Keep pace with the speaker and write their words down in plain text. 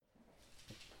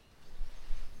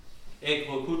ec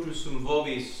locutus sum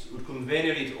vobis, ut cum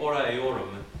venerit ora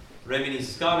eorum,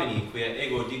 reminiscamini quia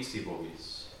ego dixi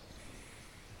vobis.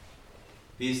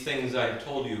 These things I have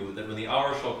told you, that when the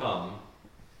hour shall come,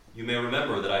 you may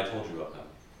remember that I told you of them.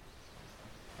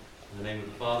 In the name of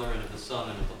the Father, and of the Son,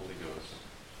 and of the Holy Ghost.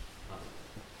 Amen.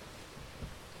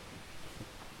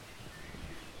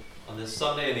 On this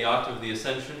Sunday in the octave of the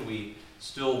Ascension, we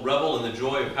still revel in the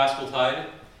joy of Paschaltide,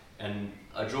 and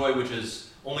a joy which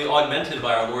is only augmented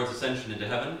by our Lord's ascension into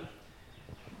heaven,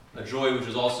 a joy which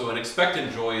is also an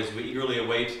expectant joy as we eagerly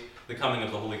await the coming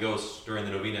of the Holy Ghost during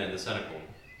the novena in the cenacle.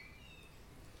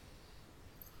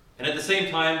 And at the same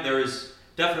time, there is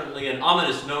definitely an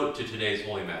ominous note to today's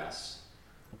Holy Mass,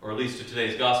 or at least to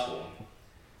today's Gospel.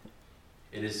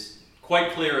 It is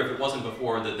quite clear, if it wasn't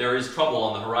before, that there is trouble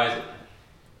on the horizon.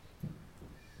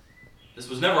 This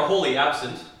was never wholly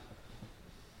absent.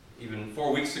 Even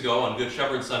 4 weeks ago on Good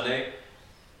Shepherd Sunday,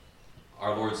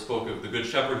 our Lord spoke of the Good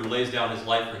Shepherd who lays down his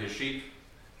life for his sheep,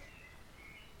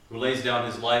 who lays down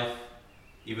his life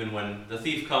even when the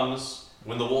thief comes,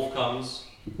 when the wolf comes.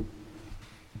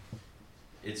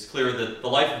 It's clear that the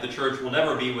life of the church will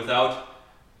never be without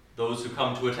those who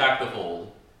come to attack the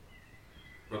fold,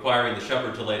 requiring the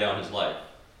shepherd to lay down his life.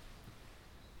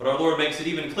 But our Lord makes it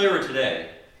even clearer today.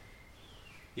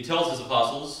 He tells his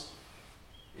apostles,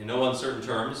 in no uncertain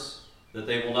terms, that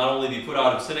they will not only be put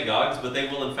out of synagogues, but they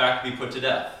will in fact be put to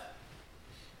death.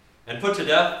 And put to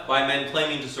death by men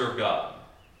claiming to serve God.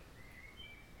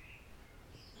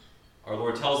 Our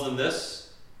Lord tells them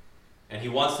this, and he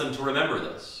wants them to remember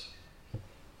this.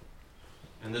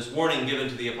 And this warning given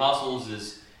to the apostles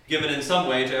is given in some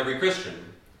way to every Christian.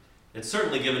 It's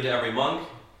certainly given to every monk,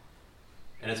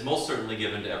 and it's most certainly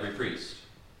given to every priest.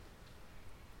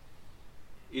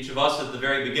 Each of us at the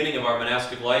very beginning of our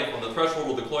monastic life, on the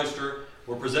threshold of the cloister,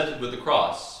 were presented with the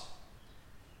cross,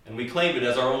 and we claimed it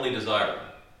as our only desire.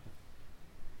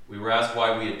 We were asked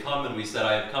why we had come, and we said,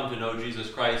 I have come to know Jesus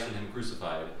Christ and him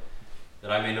crucified, that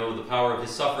I may know the power of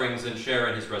his sufferings and share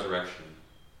in his resurrection.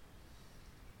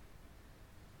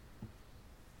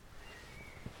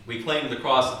 We claimed the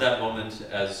cross at that moment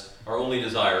as our only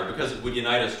desire because it would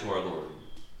unite us to our Lord.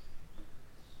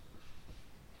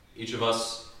 Each of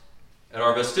us at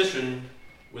our vestition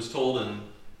was told in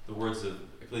the words of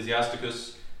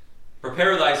Ecclesiasticus,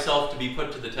 prepare thyself to be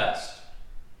put to the test.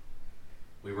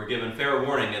 We were given fair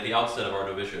warning at the outset of our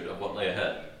novitiate of what lay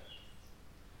ahead.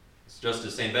 It's just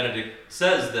as St. Benedict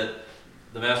says that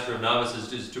the Master of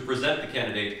Novices is to present the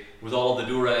candidate with all the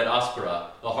dura et aspera,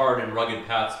 the hard and rugged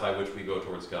paths by which we go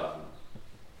towards God.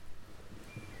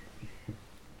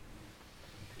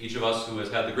 Each of us who has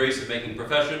had the grace of making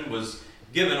profession was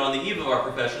given on the eve of our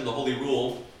profession the Holy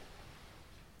Rule.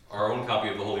 Our own copy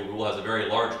of the Holy Rule has a very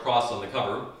large cross on the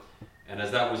cover, and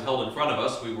as that was held in front of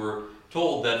us, we were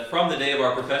told that from the day of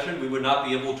our profession we would not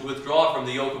be able to withdraw from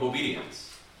the yoke of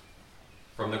obedience,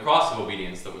 from the cross of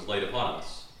obedience that was laid upon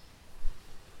us.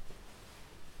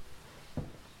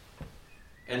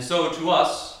 And so to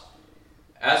us,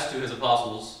 as to his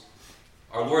apostles,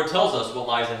 our Lord tells us what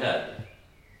lies ahead.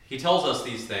 He tells us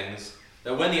these things,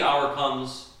 that when the hour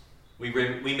comes, we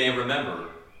may remember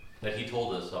that he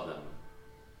told us of them.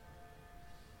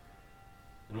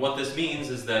 And what this means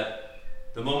is that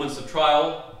the moments of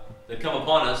trial that come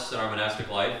upon us in our monastic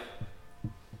life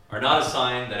are not a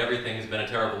sign that everything has been a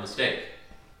terrible mistake.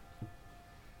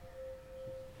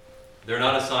 They're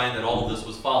not a sign that all of this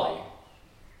was folly.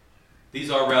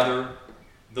 These are rather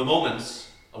the moments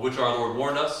of which our Lord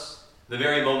warned us, the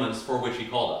very moments for which he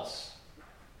called us.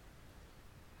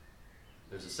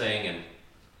 There's a saying in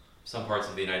some parts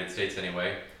of the United States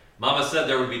anyway, Mama said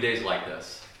there would be days like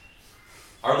this.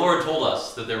 Our Lord told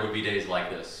us that there would be days like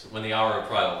this when the hour of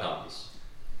trial comes.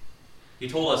 He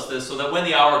told us this so that when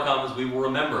the hour comes, we will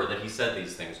remember that he said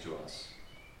these things to us.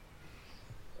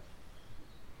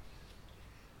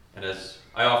 And as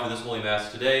I offer this Holy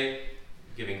Mass today,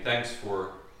 giving thanks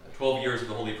for 12 years of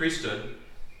the Holy Priesthood,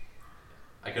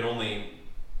 I can only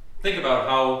think about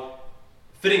how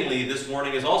fittingly this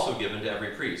warning is also given to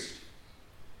every priest.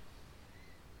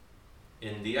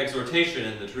 In the exhortation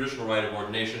in the traditional rite of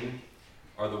ordination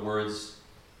are the words,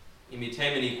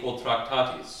 imitemini quod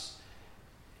tractatis.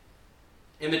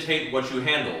 Imitate what you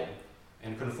handle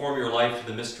and conform your life to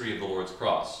the mystery of the Lord's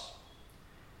cross.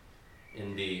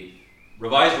 In the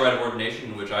revised rite of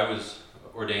ordination in which I was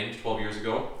ordained 12 years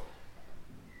ago,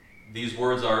 these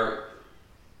words are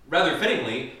rather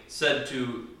fittingly said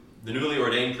to the newly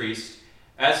ordained priest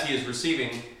as he is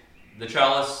receiving the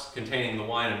chalice containing the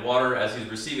wine and water, as he's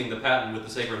receiving the paten with the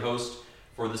sacred host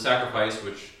for the sacrifice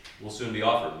which will soon be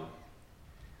offered.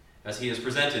 As he is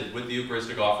presented with the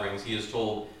Eucharistic offerings, he is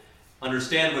told,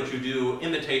 understand what you do,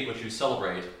 imitate what you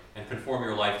celebrate, and conform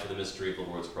your life to the mystery of the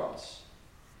Lord's cross.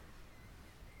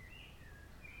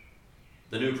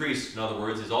 The new priest, in other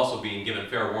words, is also being given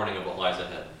fair warning of what lies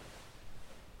ahead,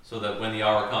 so that when the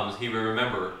hour comes, he will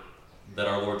remember that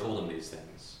our Lord told him these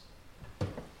things.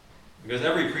 Because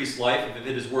every priest's life, if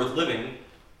it is worth living,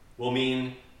 will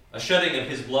mean a shedding of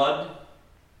his blood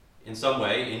in some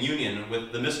way, in union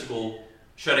with the mystical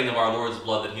shedding of our Lord's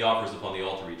blood that he offers upon the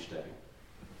altar each day.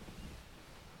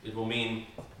 It will mean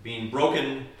being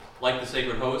broken like the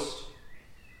sacred host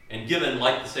and given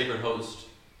like the sacred host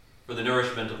for the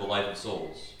nourishment of the life of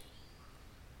souls.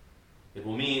 It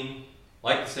will mean,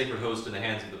 like the sacred host in the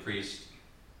hands of the priest,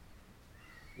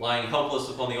 lying helpless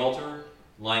upon the altar,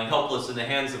 lying helpless in the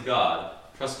hands of God,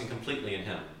 trusting completely in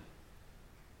him.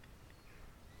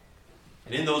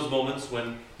 And in those moments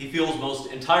when he feels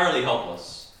most entirely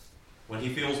helpless, when he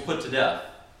feels put to death,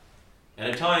 and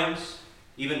at times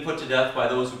even put to death by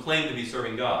those who claim to be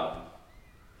serving God,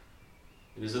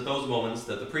 it is at those moments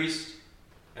that the priest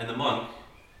and the monk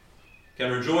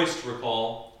can rejoice to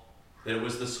recall that it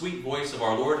was the sweet voice of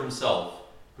our Lord himself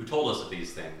who told us of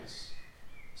these things,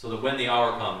 so that when the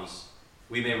hour comes,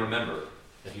 we may remember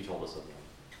that he told us of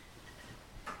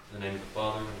them. In the name of the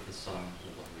Father, and of the Son, and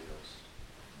of the Holy Ghost.